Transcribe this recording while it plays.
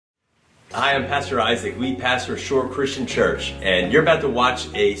Hi, I'm Pastor Isaac, lead pastor of Shore Christian Church, and you're about to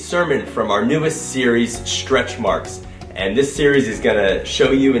watch a sermon from our newest series, Stretch Marksâ. And this series is going to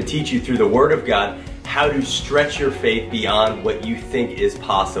show you and teach you through the Word of God how to stretch your faith beyond what you think is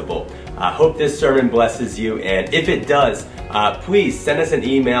possible. I hope this sermon blesses you, and if it does, please send us an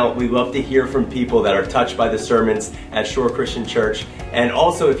email. We love to hear from people that are touched by the sermons at Shore Christian Church. And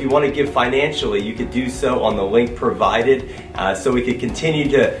also, if you want to give financially, you could do so on the link provided, so we could continue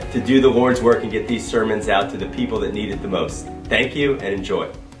to do the Lord's work and get these sermons out to the people that need it the most. Thank you and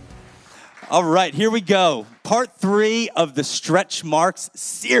enjoy. All right, here we go. Part 3 of the Stretch Marksâ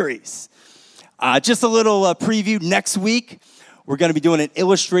series. Just a little preview. Next week, we're going to be doing an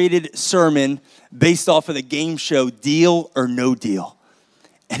illustrated sermon based off of the game show Deal or No Deal.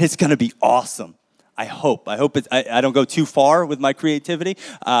 And it's going to be awesome. I hope I don't go too far with my creativity,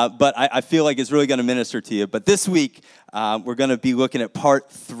 but I feel like it's really going to minister to you. But this week, we're going to be looking at part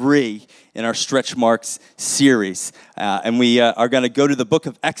 3 in our Stretch Marksâ series. And we are going to go to the book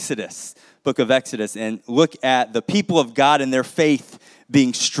of Exodus, and look at the people of God and their faith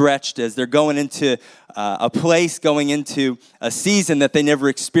being stretched as they're going into a place, going into a season that they never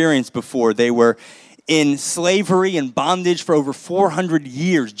experienced before. They were in slavery and bondage for over 400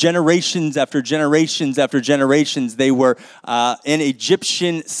 years, generations after generations after generations. They were in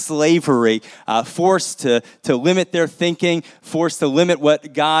Egyptian slavery, forced to limit their thinking, forced to limit what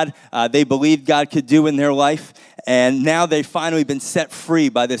they believed God could do in their life. And now they've finally been set free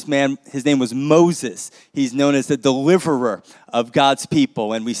by this man. His name was Moses. He's known as the deliverer of God's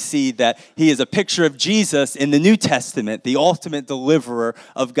people. And we see that he is a picture of Jesus in the New Testament, the ultimate deliverer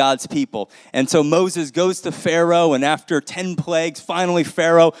of God's people. And so Moses goes to Pharaoh, and after 10 plagues, finally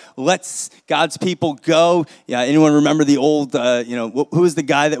Pharaoh lets God's people go. Yeah, anyone remember the old, who was the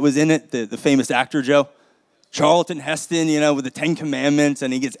guy that was in it, the famous actor, Joe? Charlton Heston, with the 10 Commandments,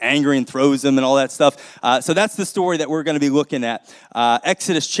 and he gets angry and throws them and all that stuff. So that's the story that we're going to be looking at.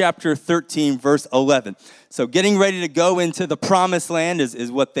 Exodus chapter 13, verse 11. So getting ready to go into the promised land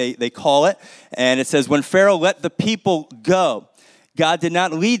is what they call it. And it says, when Pharaoh let the people go, God did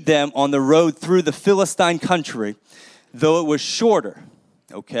not lead them on the road through the Philistine country, though it was shorter.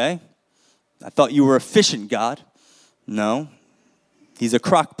 Okay? I thought you were a fishing God. No. He's a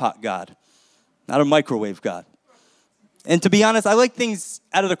crock-pot God. Not a microwave God. And to be honest, I like things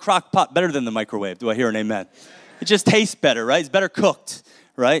out of the crock pot better than the microwave. Do I hear an amen? It just tastes better, right? It's better cooked,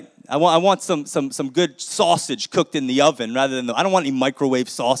 right? I want some good sausage cooked in the oven rather than I don't want any microwave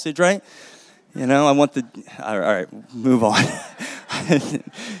sausage, right? I want all right, move on.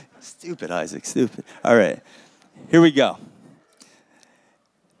 Stupid, Isaac, stupid. All right, here we go.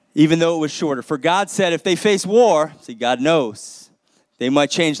 Even though it was shorter. For God said if they face war, see, God knows, they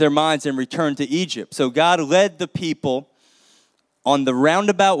might change their minds and return to Egypt. So God led the people on the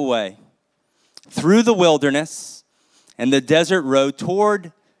roundabout way through the wilderness and the desert road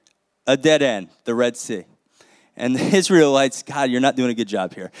toward a dead end, the Red Sea. And the Israelites, God, you're not doing a good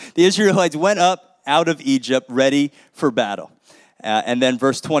job here. The Israelites went up out of Egypt ready for battle. And then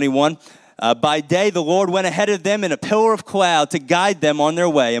verse 21, by day the Lord went ahead of them in a pillar of cloud to guide them on their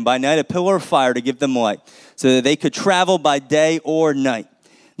way, and by night a pillar of fire to give them light, so that they could travel by day or night.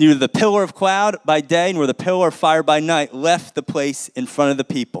 Neither the pillar of cloud by day nor the pillar of fire by night left the place in front of the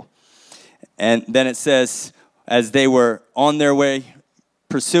people. And then it says, as they were on their way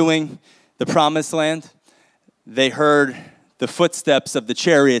pursuing the promised land, they heard the footsteps of the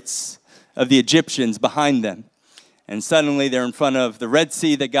chariots of the Egyptians behind them. And suddenly they're in front of the Red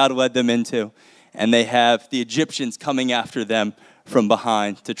Sea that God led them into, and they have the Egyptians coming after them from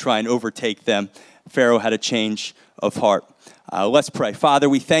behind to try and overtake them. Pharaoh had a change of heart. Let's pray. Father,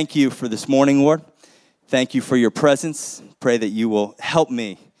 we thank you for this morning, Lord. Thank you for your presence. Pray that you will help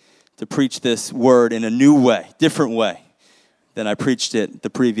me to preach this word in a new way, different way than I preached it the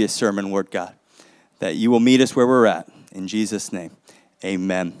previous sermon, Lord God. That you will meet us where we're at. In Jesus' name,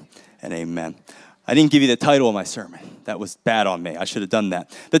 amen and amen. I didn't give you the title of my sermon. That was bad on me. I should have done that.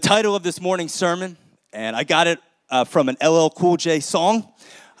 The title of this morning's sermon, and I got it from an LL Cool J song.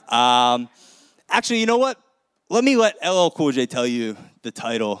 Actually, you know what? Let me let LL Cool J tell you the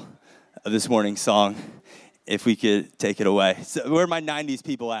title of this morning's song, if we could take it away. So where are my 90s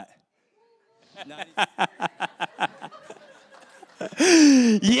people at? 90s.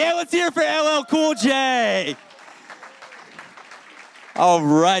 Yeah, let's hear it for LL Cool J. All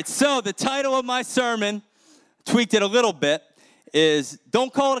right, so the title of my sermon, tweaked it a little bit, is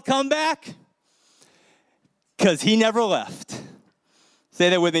Don't Call It a Comeback, because he never left. Say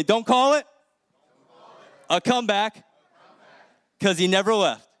that with me. Don't call it a comeback, because he never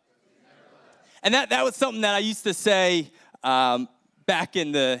left. And that was something that I used to say back back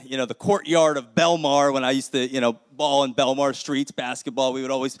in the courtyard of Belmar when I used to, ball in Belmar streets, basketball. We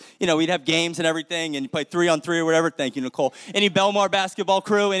would always, we'd have games and everything, and you play 3-on-3 or whatever. Thank you, Nicole. Any Belmar basketball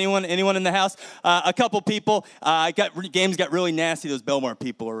crew? Anyone in the house? A couple people. Games got really nasty. Those Belmar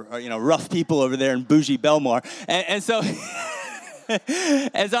people are rough people over there in bougie Belmar, and so.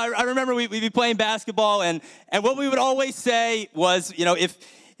 As I remember, we'd be playing basketball, and what we would always say was,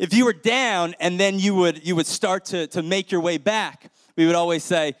 if you were down and then you would start to make your way back, we would always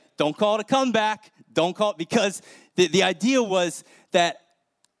say, don't call it a comeback. Don't call it, because the idea was that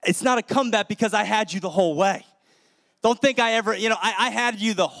it's not a comeback because I had you the whole way. Don't think I ever, I had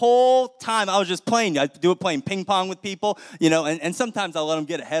you the whole time. I was just playing. I do it playing ping pong with people, and sometimes I'll let them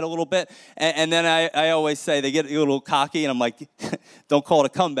get ahead a little bit. And then I always say, they get a little cocky, and I'm like, don't call it a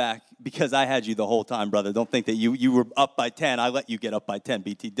comeback because I had you the whole time, brother. Don't think that you were up by 10. I let you get up by 10,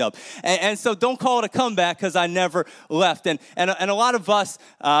 BT dub. And so don't call it a comeback because I never left. And a lot of us,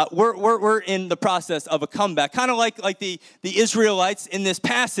 we're in the process of a comeback, kind of like the Israelites in this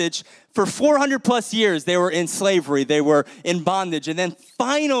passage. For 400 plus years, they were in slavery. They were in bondage. And then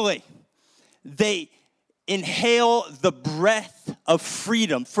finally, they inhale the breath of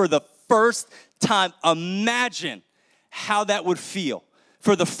freedom for the first time. Imagine how that would feel.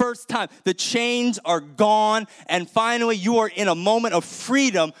 For the first time, the chains are gone, and finally you are in a moment of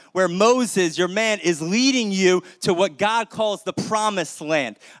freedom where Moses, your man, is leading you to what God calls the promised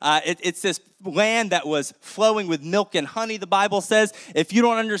land. It's this land that was flowing with milk and honey, the Bible says. If you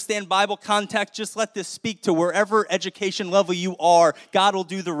don't understand Bible context, just let this speak to wherever education level you are. God will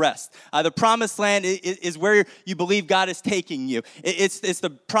do the rest. The promised land is where you believe God is taking you. It's the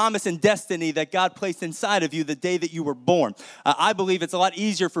promise and destiny that God placed inside of you the day that you were born. I believe it's a lot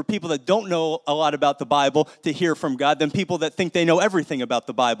easier for people that don't know a lot about the Bible to hear from God than people that think they know everything about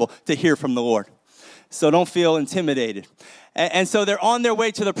the Bible to hear from the Lord. So don't feel intimidated. And so they're on their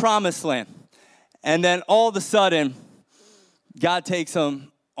way to the promised land. And then all of a sudden, God takes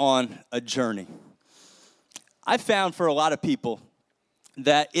them on a journey. I found for a lot of people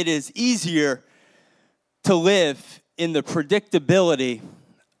that it is easier to live in the predictability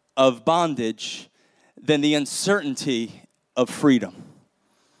of bondage than the uncertainty of freedom.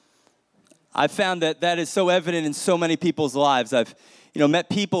 I found that is so evident in so many people's lives. I've met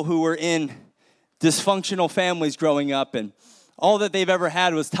people who were in dysfunctional families growing up, and all that they've ever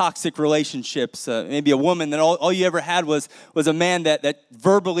had was toxic relationships. Maybe a woman that all you ever had was a man that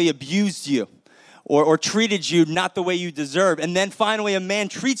verbally abused you or treated you not the way you deserve. And then finally a man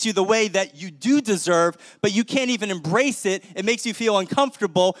treats you the way that you do deserve, but you can't even embrace it. It makes you feel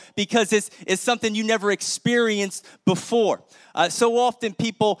uncomfortable because it's something you never experienced before. So often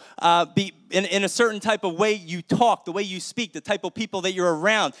people in a certain type of way you talk, the way you speak, the type of people that you're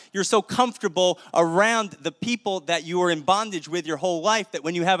around. You're so comfortable around the people that you are in bondage with your whole life that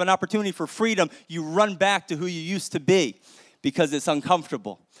when you have an opportunity for freedom, you run back to who you used to be because it's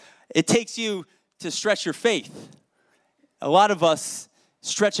uncomfortable. It takes you to stretch your faith. A lot of us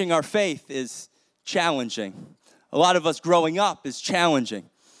stretching our faith is challenging. A lot of us growing up is challenging.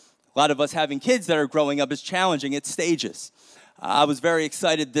 A lot of us having kids that are growing up is challenging. It's stages. I was very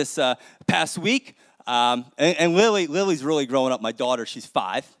excited this past week. And Lily's really growing up. My daughter, she's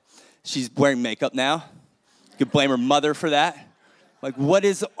 5. She's wearing makeup now. You could blame her mother for that. Like, what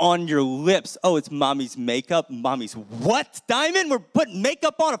is on your lips? Oh, it's mommy's makeup. Mommy's what? Diamond? We're putting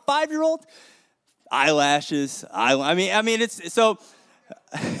makeup on a 5-year-old? Eyelashes. I mean, it's so...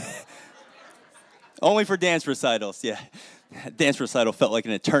 Only for dance recitals, yeah. Dance recital felt like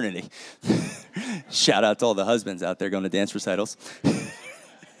an eternity. Shout out to all the husbands out there going to dance recitals.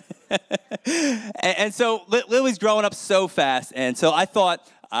 and so Lily's growing up so fast, and so I thought,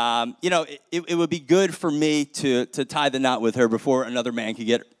 it would be good for me to tie the knot with her before another man could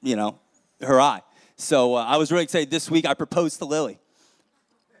get, her eye. So I was really excited. This week I proposed to Lily.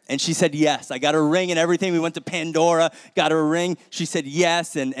 And she said yes. I got her ring and everything. We went to Pandora, got her a ring. She said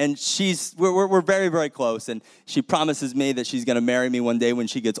yes, and we're very, very close. And she promises me that she's going to marry me one day when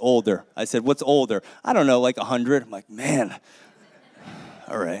she gets older. I said, what's older? I don't know, like 100. I'm like, man,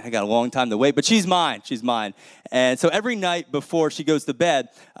 all right, I got a long time to wait. But she's mine. She's mine. And so every night before she goes to bed,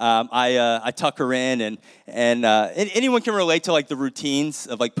 I tuck her in. And anyone can relate to like the routines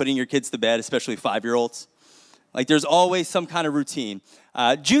of like putting your kids to bed, especially 5-year-olds. Like there's always some kind of routine.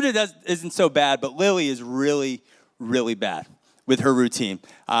 Judah isn't so bad, but Lily is really, really bad with her routine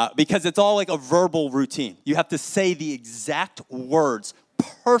because it's all like a verbal routine. You have to say the exact words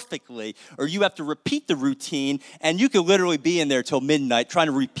perfectly, or you have to repeat the routine, and you could literally be in there till midnight trying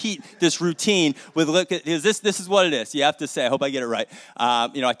to repeat this routine with this is what it is. You have to say, I hope I get it right.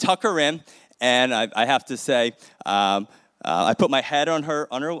 I tuck her in, and I have to say, I put my head on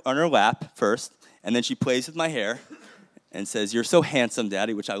her lap first, and then she plays with my hair and says, "You're so handsome,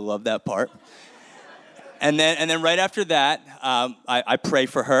 Daddy," which I love that part. And then right after that, I pray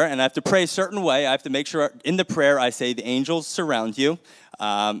for her, and I have to pray a certain way. I have to make sure in the prayer I say, "The angels surround you.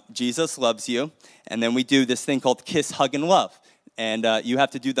 Jesus loves you." And then we do this thing called kiss, hug, and love. And you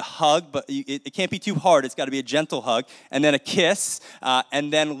have to do the hug, but it can't be too hard. It's got to be a gentle hug. And then a kiss,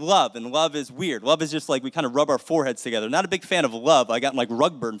 and then love. And love is weird. Love is just like we kind of rub our foreheads together. Not a big fan of love. I got like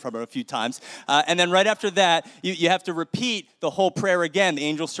rug burn from her a few times. And then right after that, you have to repeat the whole prayer again. The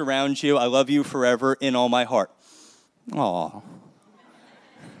angels surround you. I love you forever in all my heart. Aw.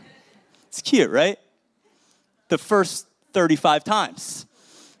 It's cute, right? The first 35 times.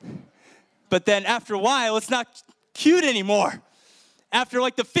 But then after a while, it's not cute anymore. After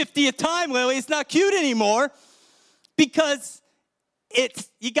like the 50th time, Lily, it's not cute anymore because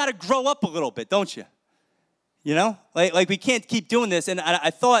you got to grow up a little bit, don't you? You know, like we can't keep doing this. And I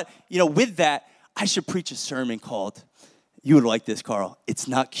thought, with that, I should preach a sermon called, you would like this, Carl, "It's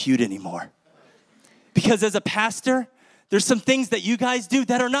Not Cute Anymore." Because as a pastor, there's some things that you guys do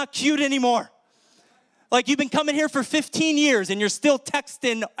that are not cute anymore. Like you've been coming here for 15 years and you're still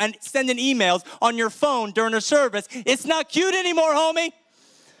texting and sending emails on your phone during a service. It's not cute anymore, homie.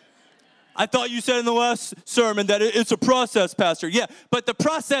 I thought you said in the last sermon that it's a process, Pastor. Yeah, but the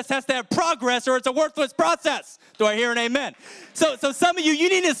process has to have progress or it's a worthless process. Do I hear an amen? So some of you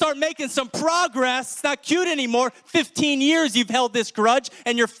need to start making some progress. It's not cute anymore. 15 years you've held this grudge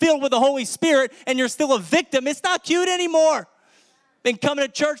and you're filled with the Holy Spirit and you're still a victim. It's not cute anymore. Been coming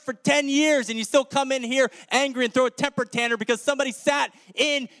to church for 10 years and you still come in here angry and throw a temper tantrum because somebody sat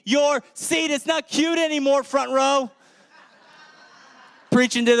in your seat. It's not cute anymore, front row.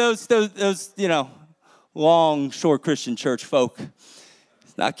 Preaching to those long, short Christian church folk.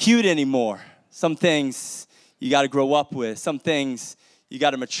 It's not cute anymore. Some things you got to grow up with. Some things you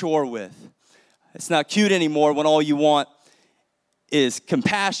got to mature with. It's not cute anymore when all you want is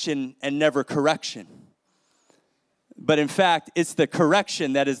compassion and never correction. But in fact, it's the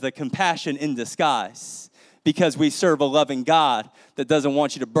correction that is the compassion in disguise. Because we serve a loving God that doesn't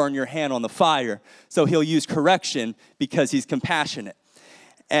want you to burn your hand on the fire. So he'll use correction because he's compassionate.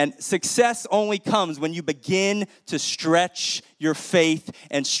 And success only comes when you begin to stretch your faith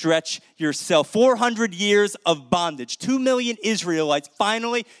and stretch yourself. 400 years of bondage. 2 million Israelites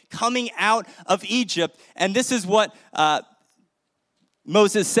finally coming out of Egypt. And this is what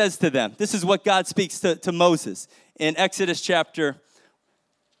Moses says to them. This is what God speaks to Moses. In Exodus chapter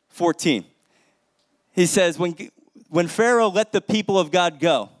 14, he says, when Pharaoh let the people of God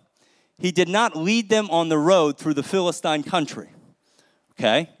go, he did not lead them on the road through the Philistine country,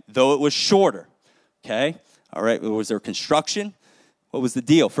 okay, though it was shorter, okay? All right, was there construction? What was the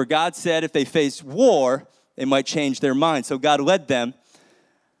deal? For God said if they faced war, they might change their mind. So God led them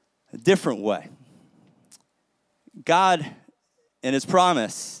a different way. God, in his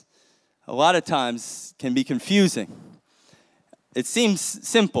promise, a lot of times can be confusing. It seems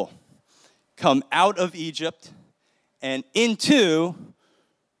simple. Come out of Egypt and into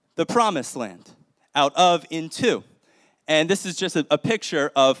the promised land. Out of, into. And this is just a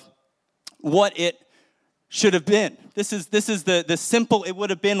picture of what it should have been. This is the simple, it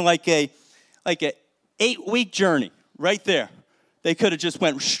would have been like a 8-week journey right there. They could have just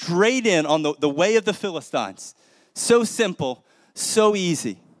went straight in on the way of the Philistines. So simple, so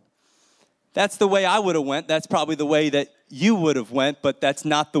easy. That's the way I would have went. That's probably the way that you would have went, but that's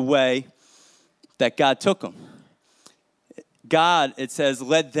not the way that God took them. God, it says,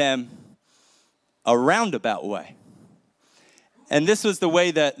 led them a roundabout way. And this was the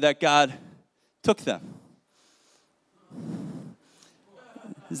way that God took them.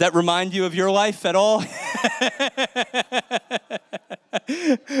 Does that remind you of your life at all? Like,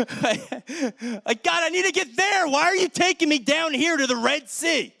 God, I need to get there. Why are you taking me down here to the Red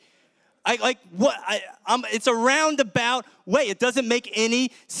Sea? It's a roundabout way. It doesn't make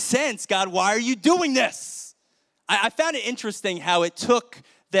any sense. God, why are you doing this? I found it interesting how it took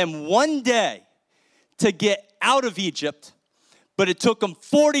them one day to get out of Egypt, but it took them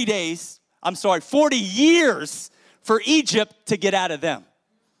 40 years for Egypt to get out of them.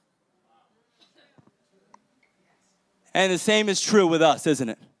 And the same is true with us, isn't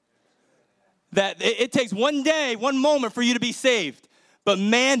it? That it takes one day, one moment for you to be saved. But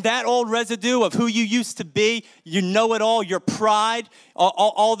man, that old residue of who you used to be, you know it all, your pride,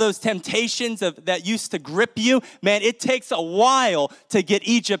 all those temptations that used to grip you, man, it takes a while to get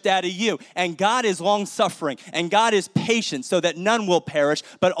Egypt out of you. And God is long-suffering, and God is patient so that none will perish,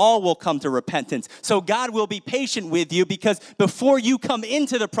 but all will come to repentance. So God will be patient with you because before you come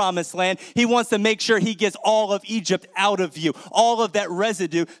into the promised land, he wants to make sure he gets all of Egypt out of you, all of that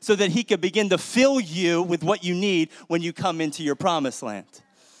residue, so that he can begin to fill you with what you need when you come into your promised land.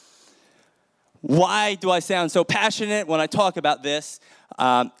 Why do I sound so passionate when I talk about this?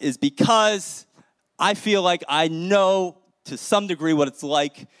 Is because I feel like I know to some degree what it's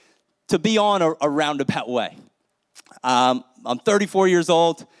like to be on a roundabout way. I'm 34 years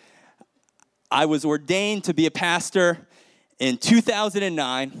old. I was ordained to be a pastor in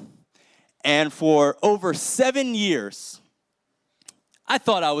 2009, and for over 7 years, I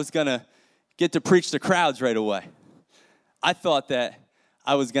thought I was going to get to preach to crowds right away. I thought that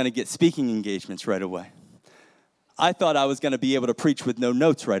I was going to get speaking engagements right away. I thought I was going to be able to preach with no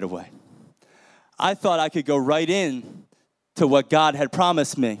notes right away. I thought I could go right in to what God had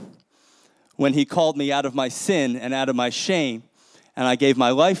promised me when he called me out of my sin and out of my shame, and I gave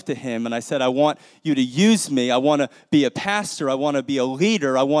my life to him, and I said, I want you to use me. I want to be a pastor. I want to be a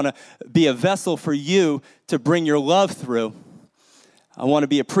leader. I want to be a vessel for you to bring your love through. I want to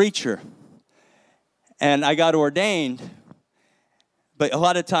be a preacher. And I got ordained. But a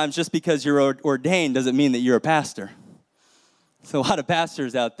lot of times, just because you're ordained doesn't mean that you're a pastor. So a lot of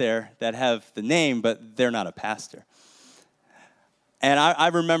pastors out there that have the name, but they're not a pastor. And I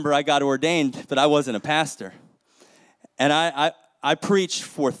remember I got ordained, but I wasn't a pastor. And I preached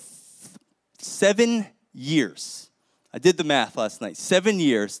for 7 years. I did the math last night. 7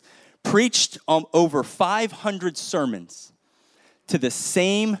 years. Preached over 500 sermons to the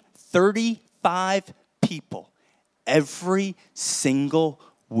same 35 people. Every single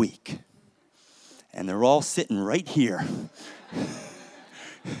week. And they're all sitting right here.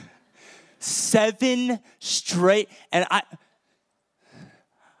 7 straight. And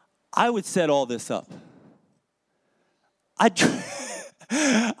I would set all this up.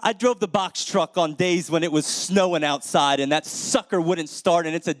 I drove the box truck on days when it was snowing outside and that sucker wouldn't start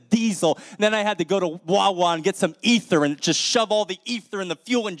and it's a diesel. And then I had to go to Wawa and get some ether and just shove all the ether in the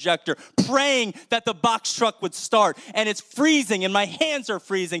fuel injector, praying that the box truck would start. And it's freezing and my hands are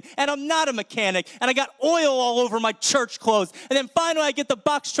freezing and I'm not a mechanic and I got oil all over my church clothes. And then finally I get the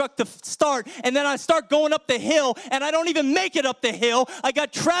box truck to start and then I start going up the hill and I don't even make it up the hill. I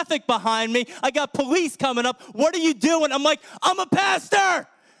got traffic behind me. I got police coming up. What are you doing? I'm like, I'm a pastor.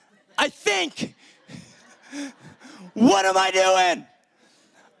 I think. What am I doing?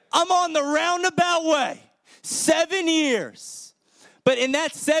 I'm on the roundabout way. 7 years. But in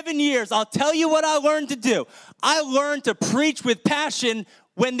that 7 years, I'll tell you what I learned to do. I learned to preach with passion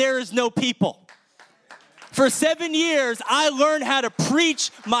when there is no people. For 7 years, I learned how to preach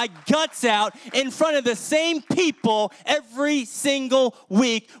my guts out in front of the same people every single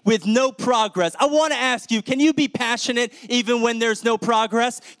week with no progress. I want to ask you, can you be passionate even when there's no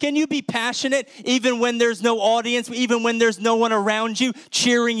progress? Can you be passionate even when there's no audience, even when there's no one around you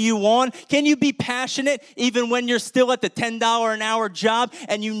cheering you on? Can you be passionate even when you're still at the $10 an hour job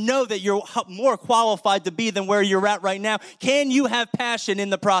and you know that you're more qualified to be than where you're at right now? Can you have passion in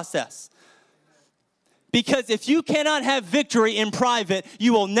the process? Because if you cannot have victory in private,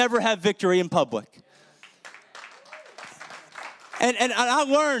 you will never have victory in public. And I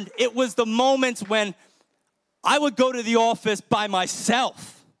learned it was the moments when I would go to the office by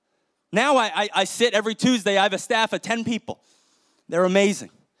myself. Now I sit every Tuesday. I have a staff of 10 people. They're amazing.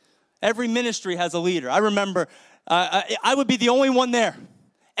 Every ministry has a leader. I remember I would be the only one there.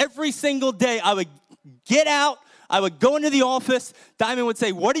 Every single day I would get out. I would go into the office. Diamond would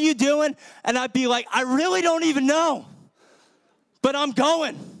say, what are you doing? And I'd be like, I really don't even know, but I'm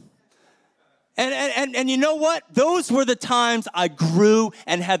going. And you know what? Those were the times I grew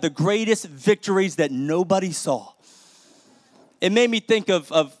and had the greatest victories that nobody saw. It made me think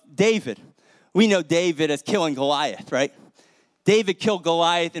of David. We know David as killing Goliath, right? David killed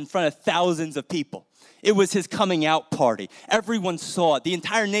Goliath in front of thousands of people. It was his coming out party. Everyone saw it. The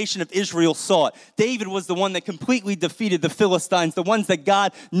entire nation of Israel saw it. David was the one that completely defeated the Philistines, the ones that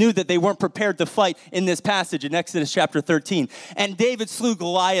God knew that they weren't prepared to fight in this passage in Exodus chapter 13. And David slew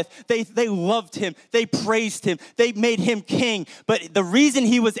Goliath. They loved him. They praised him. They made him king. But the reason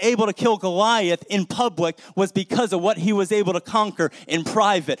he was able to kill Goliath in public was because of what he was able to conquer in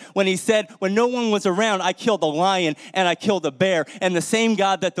private. When he said, when no one was around, I killed a lion and I killed a bear. And the same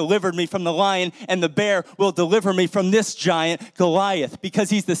God that delivered me from the lion and the bear will deliver me from this giant Goliath, because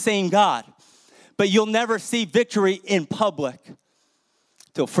he's the same God. But you'll never see victory in public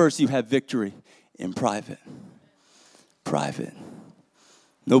till first you have victory in private. Private.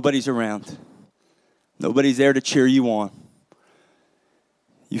 Nobody's around. Nobody's there to cheer you on.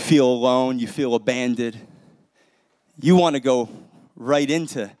 You feel alone. You feel abandoned. You want to go right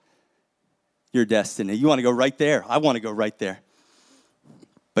into your destiny. You want to go right there. I want to go right there.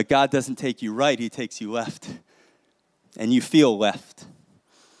 But God doesn't take you right. He takes you left. And you feel left.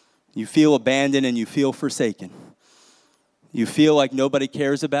 You feel abandoned and you feel forsaken. You feel like nobody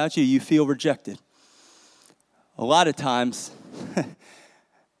cares about you. You feel rejected. A lot of times,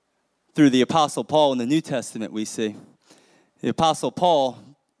 through the Apostle Paul in the New Testament, we see the Apostle Paul,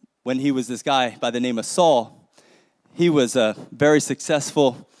 when he was this guy by the name of Saul, he was a very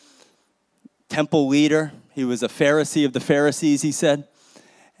successful temple leader. He was a Pharisee of the Pharisees, he said.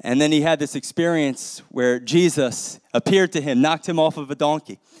 And then he had this experience where Jesus appeared to him, knocked him off of a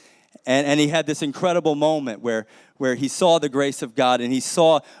donkey. And he had this incredible moment where he saw the grace of God and he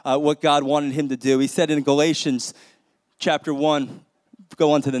saw what God wanted him to do. He said in Galatians chapter 1,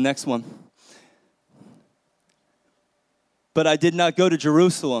 go on to the next one. But I did not go to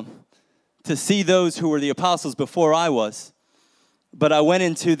Jerusalem to see those who were the apostles before I was, but I went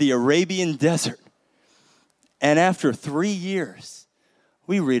into the Arabian desert. And after 3 years,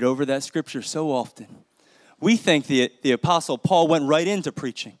 we read over that scripture so often. We think the Apostle Paul went right into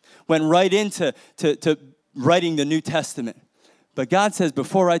preaching, went right into to writing the New Testament. But God says,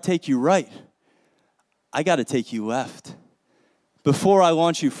 before I take you right, I got to take you left. Before I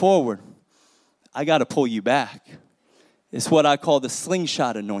launch you forward, I got to pull you back. It's what I call the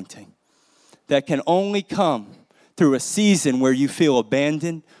slingshot anointing that can only come through a season where you feel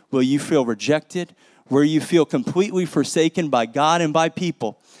abandoned, where you feel rejected, where you feel completely forsaken by God and by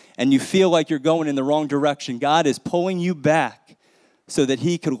people, and you feel like you're going in the wrong direction. God is pulling you back so that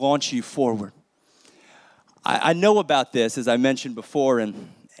he could launch you forward. I know about this, as I mentioned before, and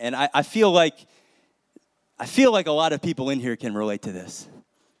I feel like a lot of people in here can relate to this.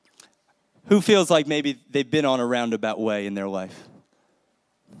 Who feels like maybe they've been on a roundabout way in their life?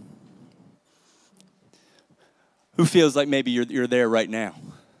 Who feels like maybe you're there right now?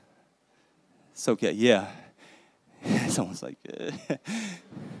 It's okay, yeah. Someone's like, you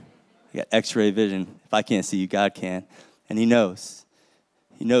got x-ray vision. If I can't see you, God can. And he knows.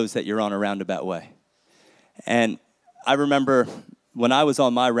 He knows that you're on a roundabout way. And I remember when I was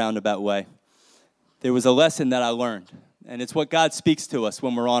on my roundabout way, there was a lesson that I learned. And it's what God speaks to us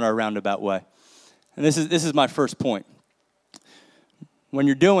when we're on our roundabout way. And this is my first point. When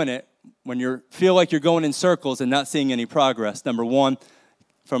you're doing it, when you feel like you're going in circles and not seeing any progress, number one,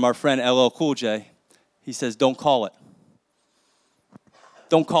 from our friend LL Cool J, he says, don't call it.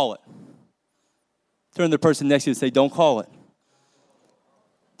 Don't call it. Turn to the person next to you and say, don't call it.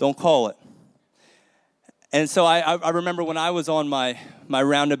 Don't call it. And so I remember when I was on my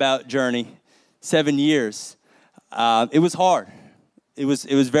roundabout journey, 7 years, it was hard. It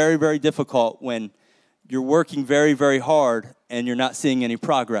was very, very difficult when you're working very, very hard and you're not seeing any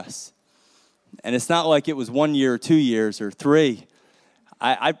progress. And it's not like it was 1 year or 2 years or 3.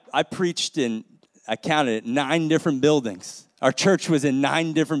 I preached in, I counted it, 9 different buildings. Our church was in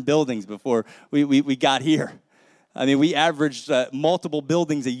 9 different buildings before we got here. I mean, we averaged multiple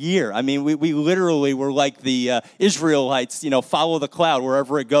buildings a year. I mean, we literally were like the Israelites, follow the cloud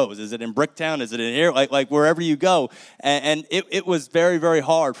wherever it goes. Is it in Bricktown? Is it in here? Like wherever you go. And it was very, very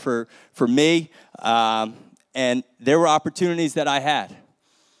hard for me. And there were opportunities that I had.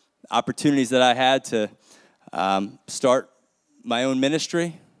 Opportunities that I had to start my own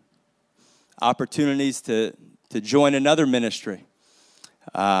ministry. Opportunities to join another ministry.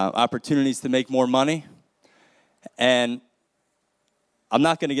 Opportunities to make more money. And I'm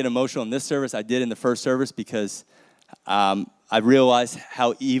not going to get emotional in this service. I did in the first service because I realized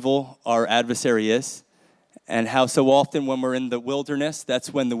how evil our adversary is and how so often when we're in the wilderness,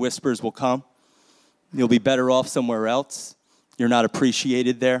 that's when the whispers will come. You'll be better off somewhere else. You're not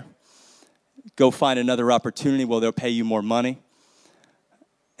appreciated there. Go find another opportunity where they'll pay you more money.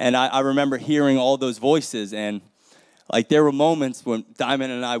 And I remember hearing all those voices, and like there were moments when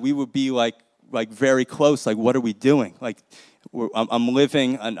Diamond and I, we would be like very close. Like, what are we doing? Like, I'm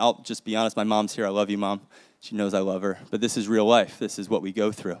living, and I'll just be honest. My mom's here. I love you, Mom. She knows I love her. But this is real life. This is what we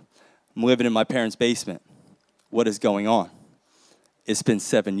go through. I'm living in my parents' basement. What is going on? It's been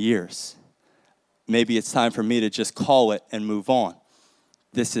 7 years. Maybe it's time for me to just call it and move on.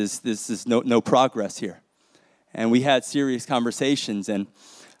 This is no progress here. And we had serious conversations, and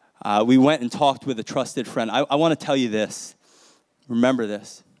we went and talked with a trusted friend. I want to tell you this. Remember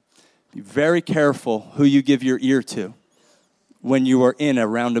this. Be very careful who you give your ear to when you are in a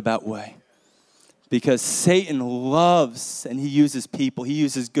roundabout way. Because Satan loves, and he uses people. He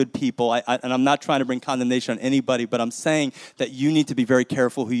uses good people. And I'm not trying to bring condemnation on anybody, but I'm saying that you need to be very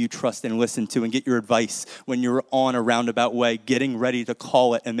careful who you trust and listen to and get your advice when you're on a roundabout way, getting ready to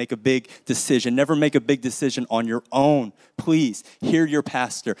call it and make a big decision. Never make a big decision on your own. Please, hear your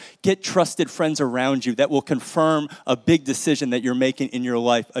pastor. Get trusted friends around you that will confirm a big decision that you're making in your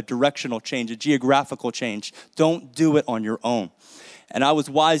life, a directional change, a geographical change. Don't do it on your own. And I was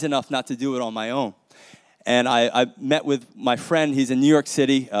wise enough not to do it on my own. And I met with my friend. He's in New York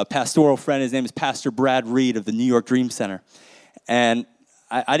City, a pastoral friend. His name is Pastor Brad Reed of the New York Dream Center. And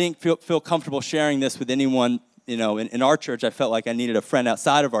I didn't feel comfortable sharing this with anyone, in our church. I felt like I needed a friend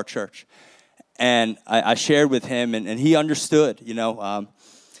outside of our church. And I shared with him, and he understood,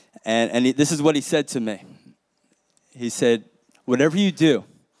 and this is what he said to me. He said, whatever you do,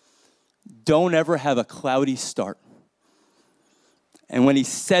 don't ever have a cloudy start. And when he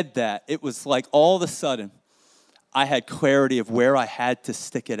said that, it was like all of a sudden, I had clarity of where I had to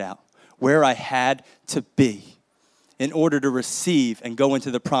stick it out, where I had to be in order to receive and go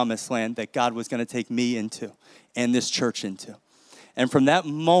into the promised land that God was going to take me into and this church into. And from that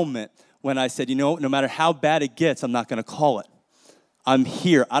moment, when I said, no matter how bad it gets, I'm not going to call it. I'm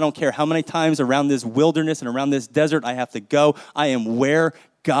here. I don't care how many times around this wilderness and around this desert I have to go. I am where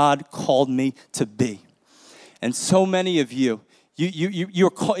God called me to be. And so many of you're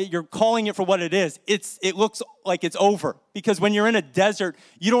calling it for what it is. It looks like it's over. Because when you're in a desert,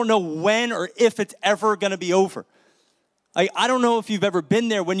 you don't know when or if it's ever going to be over. I don't know if you've ever been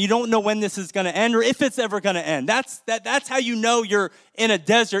there when you don't know when this is going to end or if it's ever going to end. That's how you know you're in a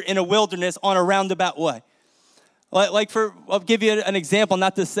desert, in a wilderness, on a roundabout way. I'll give you an example,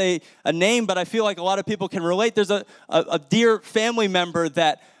 not to say a name, but I feel like a lot of people can relate. There's a dear family member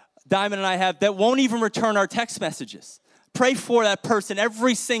that Diamond and I have that won't even return our text messages. Pray for that person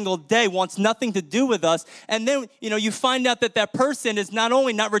every single day, wants nothing to do with us. And then, you find out that person is not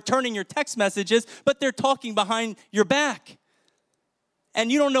only not returning your text messages, but they're talking behind your back. And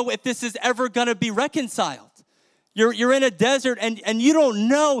you don't know if this is ever going to be reconciled. You're in a desert, and you don't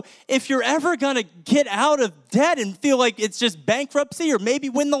know if you're ever going to get out of debt and feel like it's just bankruptcy or maybe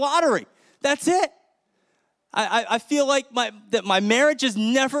win the lottery. That's it. I feel like my marriage is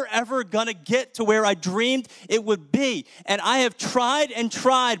never, ever going to get to where I dreamed it would be. And I have tried and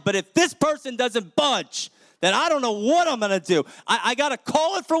tried, but if this person doesn't budge, then I don't know what I'm going to do. I got to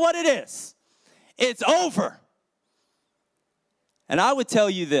call it for what it is. It's over. And I would tell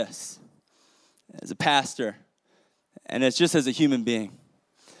you this, as a pastor, and it's just as a human being.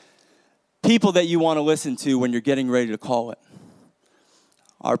 People that you want to listen to when you're getting ready to call it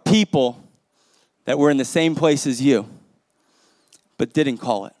are people that were in the same place as you, but didn't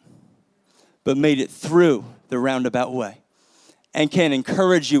call it, but made it through the roundabout way, and can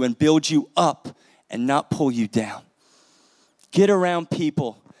encourage you and build you up and not pull you down. Get around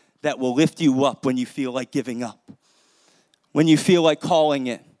people that will lift you up when you feel like giving up, when you feel like calling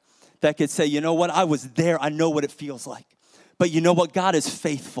it, that could say, you know what, I was there, I know what it feels like. But you know what? God is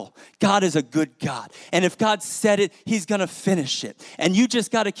faithful. God is a good God. And if God said it, he's going to finish it. And you just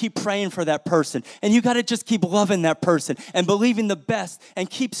got to keep praying for that person. And you got to just keep loving that person and believing the best and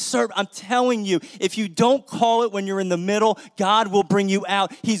keep serving. I'm telling you, if you don't call it when you're in the middle, God will bring you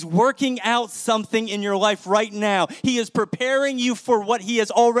out. He's working out something in your life right now. He is preparing you for what he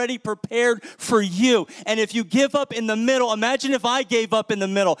has already prepared for you. And if you give up in the middle, imagine if I gave up in the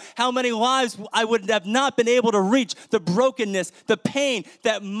middle, how many lives I would have not been able to reach, the brokenness, the pain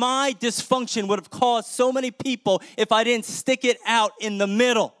that my dysfunction would have caused so many people if I didn't stick it out in the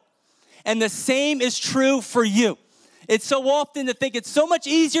middle. And the same is true for you. It's so often to think it's so much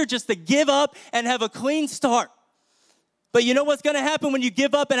easier just to give up and have a clean start. But you know what's going to happen when you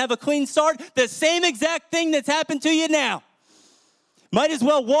give up and have a clean start? The same exact thing that's happened to you now. Might as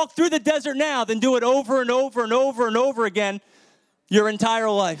well walk through the desert now than do it over and over and over and over again your entire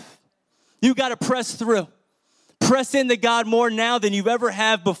life. You got to press through. Press into God more now than you've ever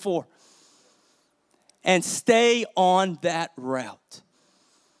have before. And stay on that route.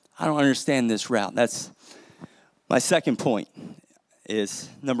 I don't understand this route. That's my second point is,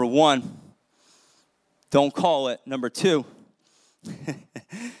 number one, don't call it. Number two,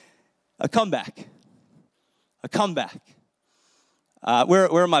 a comeback. A comeback.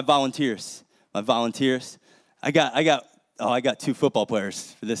 Where are my volunteers? My volunteers. I got two football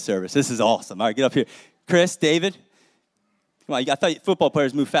players for this service. This is awesome. All right, get up here. Chris, David, come on. I thought football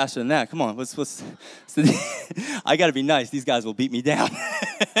players move faster than that. Come on. I got to be nice. These guys will beat me down.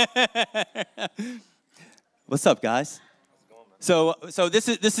 What's up, guys? So this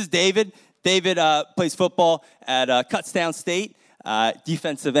is David. David plays football at Kutztown State,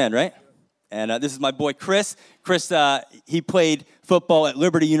 defensive end, right? And this is my boy, Chris. Chris, he played football at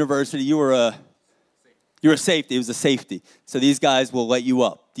Liberty University. You were a safety. It was a safety. So these guys will let you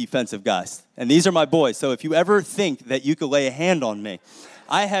up, defensive guys. And these are my boys. So if you ever think that you could lay a hand on me,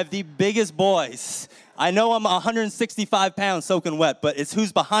 I have the biggest boys. I know I'm 165 pounds soaking wet, but it's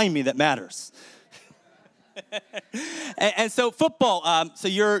who's behind me that matters. and so football, so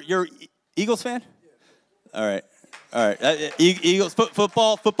you're Eagles fan? All right. All right, Eagles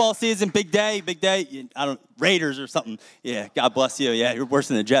football season, big day. I don't Raiders or something. Yeah, God bless you. Yeah, you're worse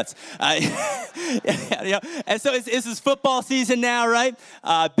than the Jets. And so this is football season now, right?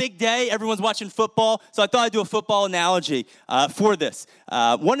 Big day. Everyone's watching football. So I thought I'd do a football analogy for this.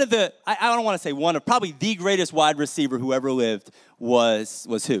 I don't want to say one of, probably the greatest wide receiver who ever lived was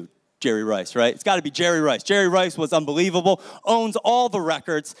who? Jerry Rice, right? It's got to be Jerry Rice. Jerry Rice was unbelievable, owns all the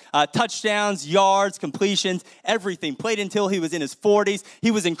records, touchdowns, yards, completions, everything. Played until he was in his 40s. He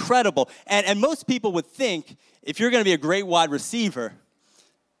was incredible. And most people would think if you're going to be a great wide receiver,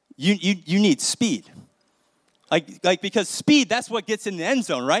 you need speed. Like because speed, that's what gets in the end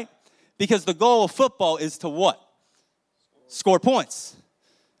zone, right? Because the goal of football is to what? Score points.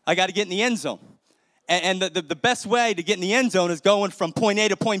 I got to get in the end zone. And the best way to get in the end zone is going from point A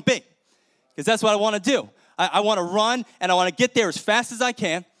to point B. Because that's what I want to do. I want to run, and I want to get there as fast as I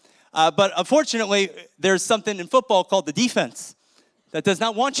can. But unfortunately, there's something in football called the defense that does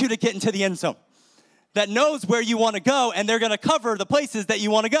not want you to get into the end zone, that knows where you want to go, and they're going to cover the places that you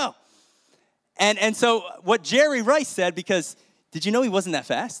want to go. And so what Jerry Rice said, because did you know he wasn't that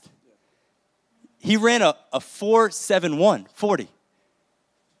fast? He ran a 4.71 40.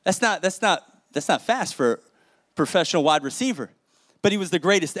 That's not fast for a professional wide receiver, but he was the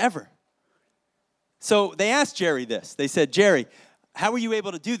greatest ever. So they asked Jerry this. They said, Jerry, how were you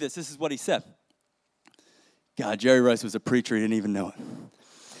able to do this? This is what he said. God, Jerry Rice was a preacher. He didn't even know it.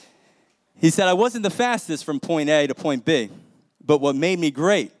 He said, I wasn't the fastest from point A to point B, but what made me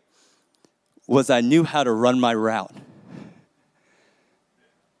great was I knew how to run my route.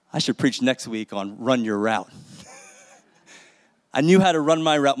 I should preach next week on run your route. I knew how to run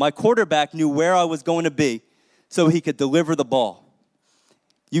my route. My quarterback knew where I was going to be so he could deliver the ball.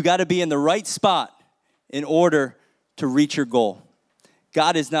 You got to be in the right spot in order to reach your goal.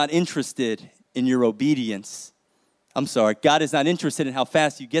 God is not interested in your obedience. God is not interested in how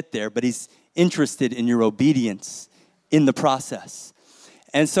fast you get there, but he's interested in your obedience in the process.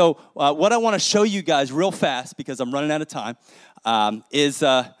 And so what I want to show you guys real fast, because I'm running out of time, is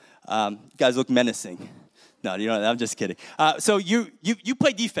guys look menacing. No, you know, I'm just kidding. So you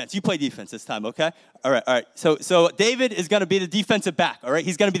play defense. You play defense this time, okay? All right. So David is going to be the defensive back, all right?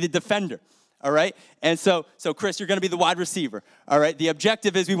 He's going to be the defender, all right? And so Chris, you're going to be the wide receiver, all right? The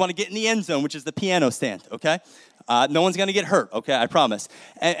objective is we want to get in the end zone, which is the piano stand, okay? No one's going to get hurt, okay? I promise.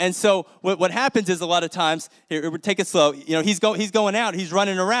 And so what happens is a lot of times, here, take it slow. You know, he's going out. He's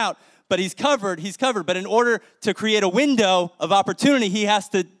running a route, but he's covered. But in order to create a window of opportunity, he has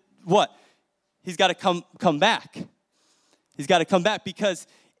to, what? He's got to come back. He's got to come back because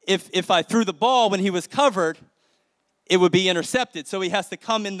if I threw the ball when he was covered, it would be intercepted. So he has to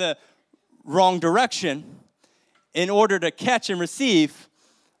come in the wrong direction in order to catch and receive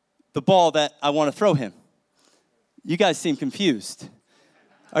the ball that I want to throw him. You guys seem confused.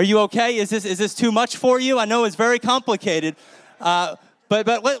 Are you okay? Is this too much for you? I know it's very complicated, but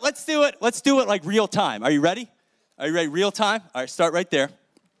let's do it. Let's do it like real time. Are you ready? Are you ready? Real time. All right, start right there.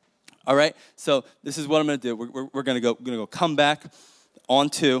 All right, so this is what I'm going to do. We're going to go come back on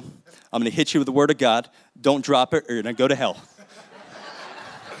two. I'm going to hit you with the word of God. Don't drop it or you're going to go to hell.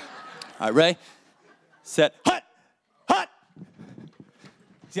 All right, ready? Set. Hut.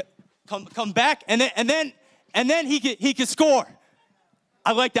 Come back, and then he can score.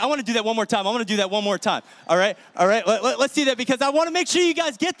 I like that. I want to do that one more time. All right. Let's see that because I want to make sure you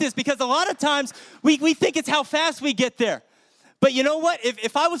guys get this because a lot of times we think it's how fast we get there. But you know what?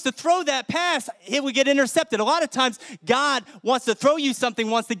 If I was to throw that pass, it would get intercepted. A lot of times, God wants to throw you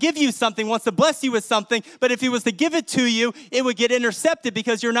something, wants to give you something, wants to bless you with something. But if he was to give it to you, it would get intercepted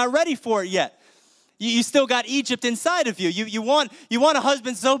because you're not ready for it yet. You still got Egypt inside of you. You want a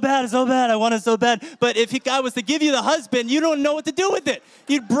husband so bad. I want it so bad. But if God was to give you the husband, you don't know what to do with it.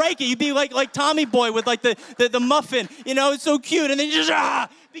 You'd break it. You'd be like Tommy Boy with like the muffin. You know, it's so cute. And then you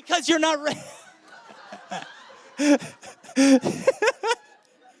just, because you're not ready.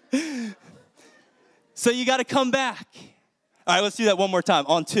 So you got to come back. All right, let's do that one more time.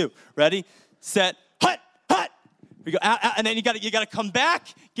 On two. Ready, set, hut. We go out, and then you got to come back,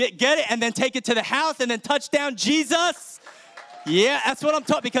 get it, and then take it to the house, and then touchdown, Jesus. Yeah, that's what I'm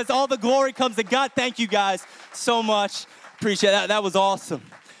talking. Because all the glory comes to God. Thank you guys so much. Appreciate that. That was awesome.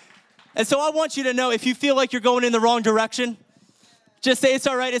 And so I want you to know, if you feel like you're going in the wrong direction, just say, it's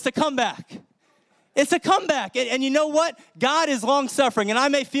all right, it's a comeback. It's a comeback. And you know what? God is long-suffering, and I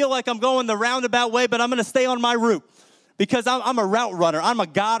may feel like I'm going the roundabout way, but I'm going to stay on my route because I'm a route runner. I'm a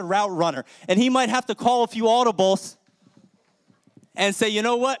God route runner. And he might have to call a few audibles and say, you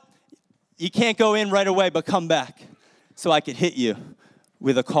know what? You can't go in right away, but come back so I can hit you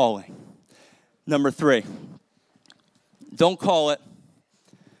with a calling. Number 3, don't call it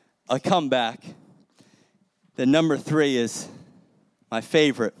a comeback. The number 3 is my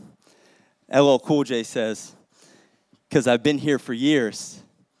favorite. LL Cool J says, because I've been here for years,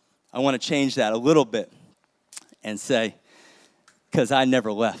 I want to change that a little bit and say, because I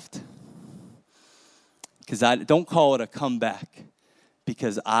never left. Because I don't call it a comeback,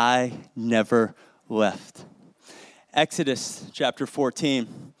 because I never left. Exodus chapter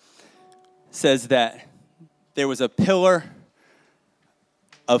 14 says that there was a pillar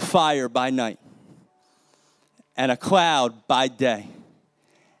of fire by night and a cloud by day.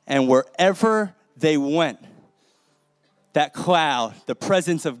 And wherever they went, that cloud, the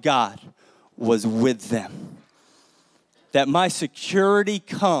presence of God, was with them. That my security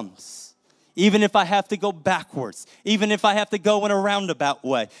comes, even if I have to go backwards, even if I have to go in a roundabout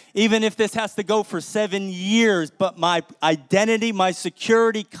way, even if this has to go for 7 years, but my identity, my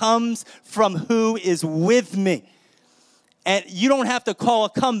security comes from who is with me. And you don't have to call a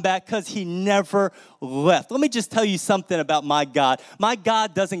comeback because he never left. Let me just tell you something about my God. My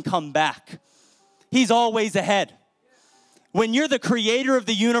God doesn't come back. He's always ahead. When you're the creator of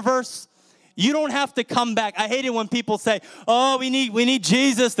the universe, you don't have to come back. I hate it when people say, oh, we need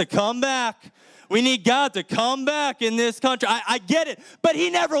Jesus to come back. We need God to come back in this country. I get it, but he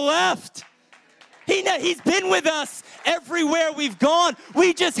never left. He's been with us everywhere we've gone.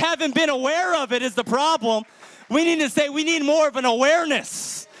 We just haven't been aware of it is the problem. We need more of an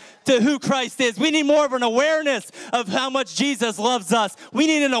awareness to who Christ is. We need more of an awareness of how much Jesus loves us. We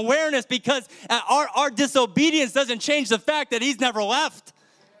need an awareness because our disobedience doesn't change the fact that he's never left.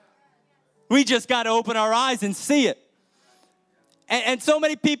 We just got to open our eyes and see it. And so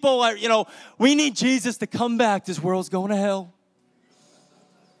many people are, we need Jesus to come back. This world's going to hell.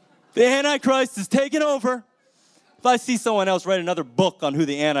 The Antichrist is taking over. If I see someone else write another book on who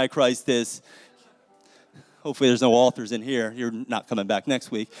the Antichrist is, hopefully there's no authors in here. You're not coming back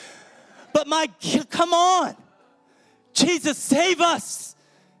next week. But come on. Jesus, save us.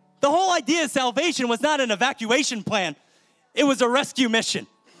 The whole idea of salvation was not an evacuation plan. It was a rescue mission.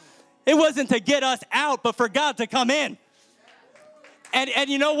 It wasn't to get us out, but for God to come in. And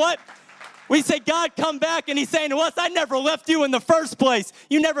you know what? We say, God, come back. And he's saying to us, I never left you in the first place.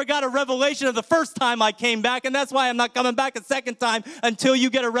 You never got a revelation of the first time I came back. And that's why I'm not coming back a second time until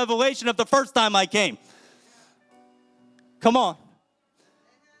you get a revelation of the first time I came. Come on.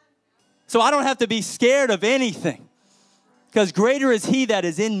 So I don't have to be scared of anything because greater is he that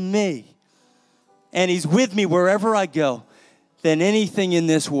is in me, and he's with me wherever I go, than anything in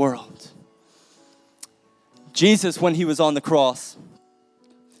this world. Jesus, when he was on the cross,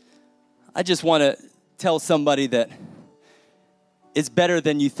 I just want to tell somebody that it's better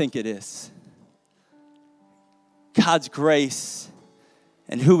than you think it is. God's grace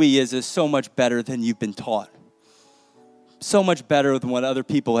and who he is so much better than you've been taught. So much better than what other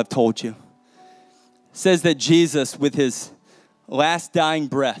people have told you. It says that Jesus, with his last dying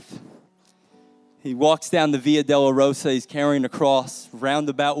breath, he walks down the Via Dolorosa. He's carrying a cross,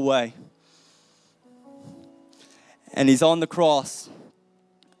 Roundabout Way. And he's on the cross.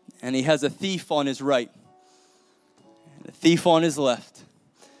 And he has a thief on his right. And a thief on his left.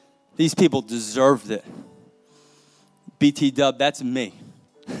 These people deserved it. BT Dub, that's me.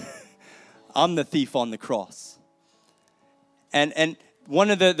 I'm the thief on the cross. And one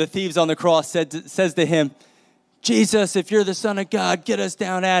of the thieves on the cross says to him, Jesus, if you're the Son of God, get us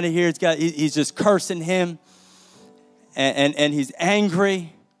down out of here. He's just cursing him. And he's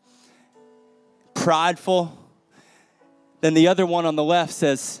angry, prideful. Then the other one on the left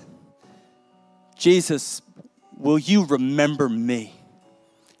says, Jesus, will you remember me?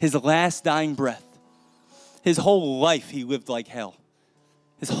 His last dying breath. His whole life he lived like hell.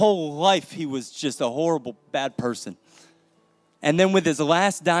 His whole life he was just a horrible, bad person. And then with his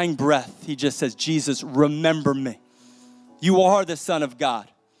last dying breath, he just says, Jesus, remember me. You are the Son of God.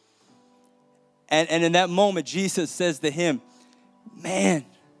 And in that moment, Jesus says to him, man,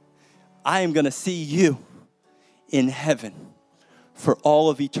 I am going to see you in heaven for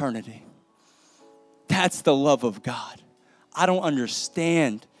all of eternity. That's the love of God. I don't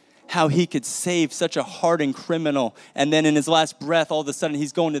understand how he could save such a hardened criminal, and then in his last breath, all of a sudden,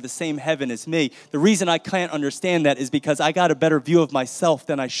 he's going to the same heaven as me. The reason I can't understand that is because I got a better view of myself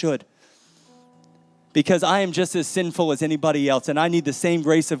than I should. because I am just as sinful as anybody else, and I need the same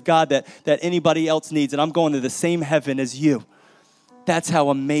grace of God that anybody else needs, and I'm going to the same heaven as you. That's how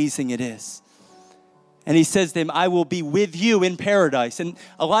amazing it is. And he says to him, I will be with you in paradise. And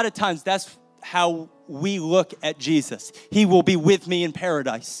a lot of times that's how we look at Jesus. He will be with me in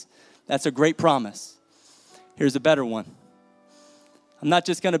paradise. That's a great promise. Here's a better one. I'm not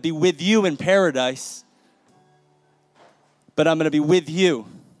just going to be with you in paradise, but I'm going to be with you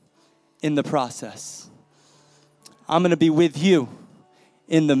in the process. I'm going to be with you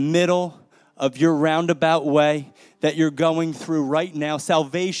in the middle of your roundabout way that you're going through right now.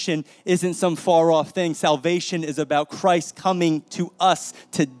 Salvation isn't some far off thing. Salvation is about Christ coming to us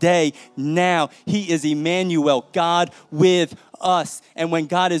today, now. He is Emmanuel, God with us. And when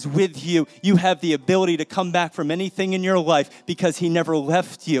God is with you, you have the ability to come back from anything in your life because he never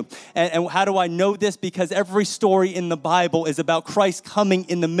left you. And how do I know this? Because every story in the Bible is about Christ coming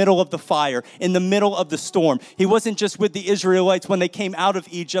in the middle of the fire, in the middle of the storm. He wasn't just with the Israelites when they came out of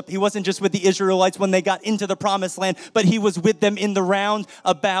Egypt. He wasn't just with the Israelites when they got into the promised land, but he was with them in the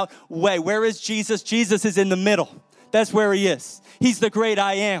roundabout way. Where is Jesus? Jesus is in the middle. That's where he is. He's the great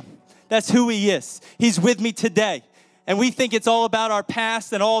I am. That's who he is. He's with me today. And we think it's all about our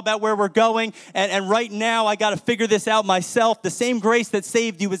past and all about where we're going. And right now, I got to figure this out myself. The same grace that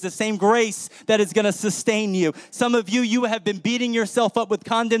saved you is the same grace that is going to sustain you. Some of you, you have been beating yourself up with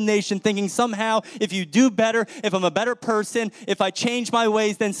condemnation, thinking somehow if you do better, if I'm a better person, if I change my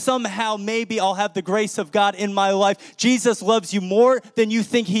ways, then somehow maybe I'll have the grace of God in my life. Jesus loves you more than you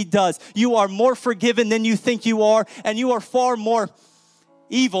think he does. You are more forgiven than you think you are, and you are far more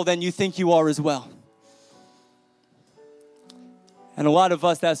evil than you think you are as well. And a lot of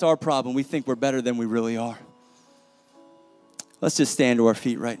us, that's our problem. We think we're better than we really are. Let's just stand to our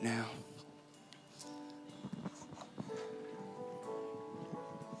feet right now.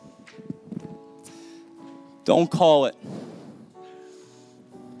 Don't call it.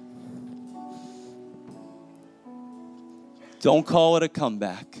 Don't call it a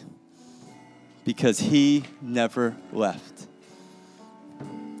comeback, because he never left.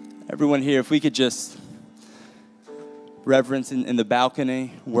 Everyone here, if we could just reverence in the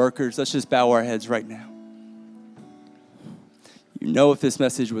balcony, workers, let's just bow our heads right now. You know if this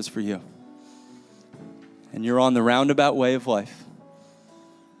message was for you, and you're on the roundabout way of life,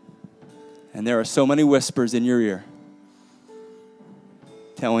 and there are so many whispers in your ear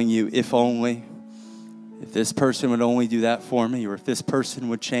telling you, if only, if this person would only do that for me, or if this person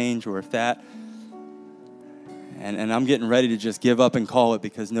would change, or if that, and I'm getting ready to just give up and call it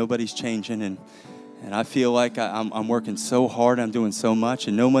because nobody's changing, and I feel like I'm working so hard, I'm doing so much,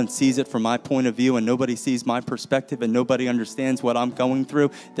 and no one sees it from my point of view, and nobody sees my perspective, and nobody understands what I'm going through.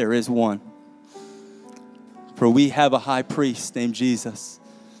 There is one. For we have a high priest named Jesus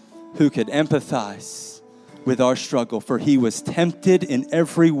who could empathize with our struggle, for he was tempted in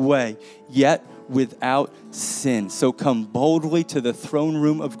every way, yet without sin. So come boldly to the throne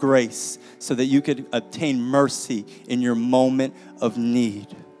room of grace so that you could obtain mercy in your moment of need.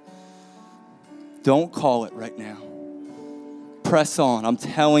 Don't call it right now. Press on. I'm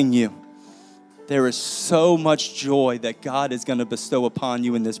telling you, there is so much joy that God is going to bestow upon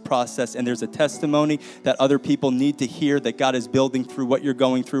you in this process. And there's a testimony that other people need to hear that God is building through what you're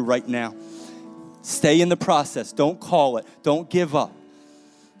going through right now. Stay in the process. Don't call it. Don't give up.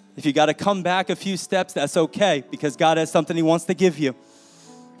 If you got to come back a few steps, that's okay, because God has something he wants to give you.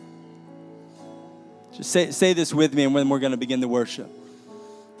 Just say this with me, and then we're going to begin to worship.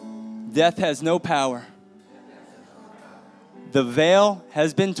 Death has no power. The veil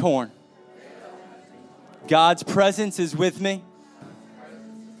has been torn. God's presence is with me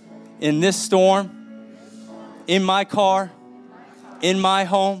in this storm, in my car, in my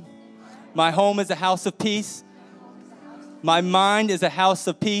home. My home is a house of peace. My mind is a house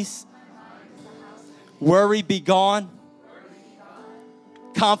of peace. Worry be gone.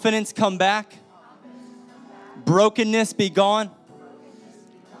 Confidence come back. Brokenness be gone.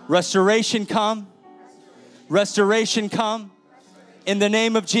 Restoration come. Restoration come. In the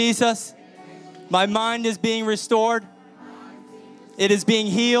name of Jesus, my mind is being restored. It is being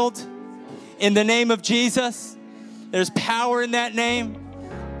healed. In the name of Jesus, there's power in that name.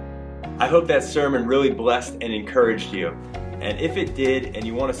 I hope that sermon really blessed and encouraged you. And if it did, and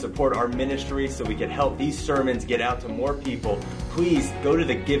you want to support our ministry so we can help these sermons get out to more people, please go to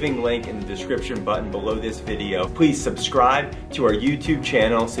the giving link in the description button below this video. Please subscribe to our YouTube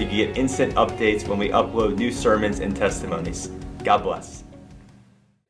channel so you get instant updates when we upload new sermons and testimonies. God bless.